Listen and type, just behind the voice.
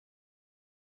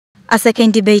A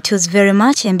second debate was very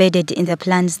much embedded in the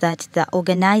plans that the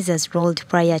organizers rolled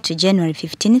prior to January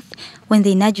 15th, when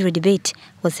the inaugural debate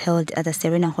was held at the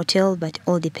Serena Hotel, but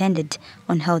all depended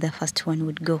on how the first one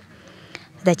would go.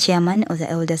 The chairman of the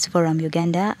Elders Forum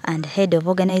Uganda and head of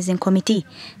organizing committee,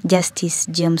 Justice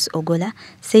James Ogola,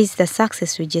 says the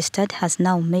success registered has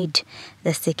now made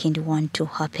the second one to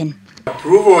happen.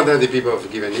 Approval that the people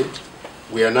have given it,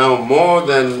 we are now more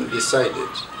than decided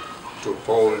to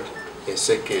hold a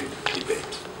second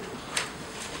debate.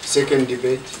 Second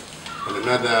debate on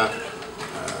another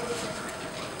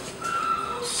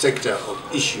sector of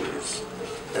issues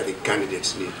that the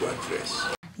candidates need to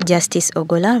address. Justice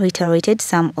Ogola reiterated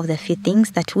some of the few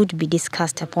things that would be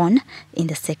discussed upon in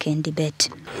the second debate.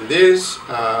 And this,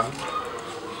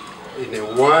 in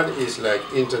a word, is like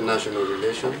international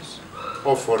relations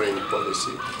or foreign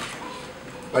policy,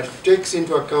 but it takes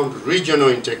into account regional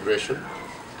integration.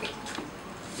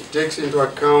 It takes into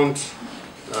account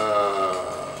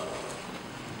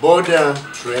border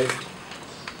trade,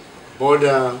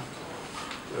 border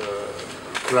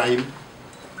crime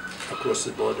across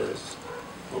the borders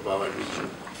of our region.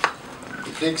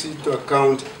 It takes into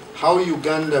account how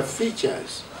Uganda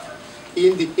features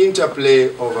in the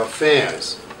interplay of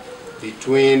affairs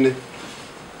between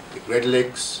the Great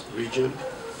Lakes region,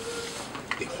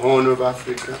 the Horn of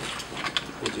Africa,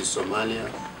 which is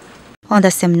Somalia. On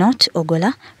the same note,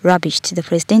 Ogola rubbished the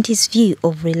president's view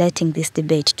of relating this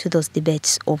debate to those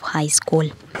debates of high school.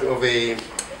 Of a,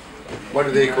 what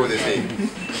do they call the thing?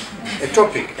 A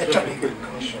topic.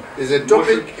 There's a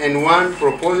topic and one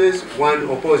proposes, one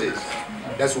opposes.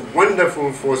 That's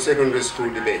wonderful for secondary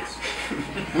school debates.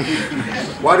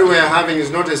 What we are having is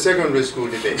not a secondary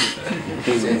school debate.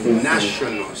 It's a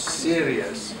national,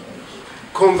 serious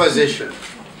conversation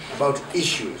about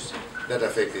issues that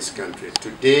affect this country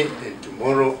today and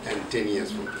tomorrow and 10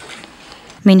 years from now.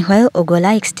 Meanwhile,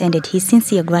 Ogola extended his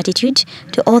sincere gratitude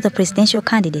to all the presidential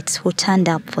candidates who turned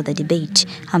up for the debate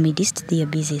amidst their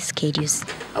busy schedules.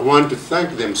 I want to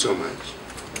thank them so much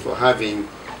for having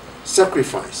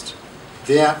sacrificed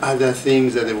their other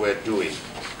things that they were doing,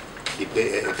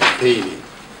 campaigning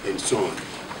and so on,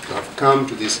 to have come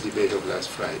to this debate of last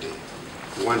Friday.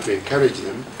 We want to encourage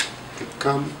them to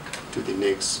come to the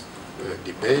next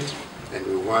debate, and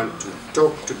we want to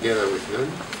talk together with them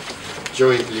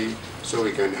jointly so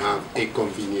we can have a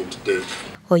convenient date.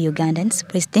 For Ugandans,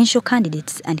 presidential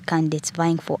candidates and candidates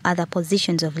vying for other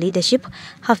positions of leadership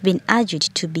have been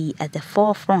urged to be at the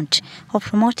forefront of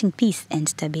promoting peace and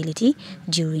stability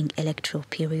during electoral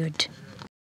period.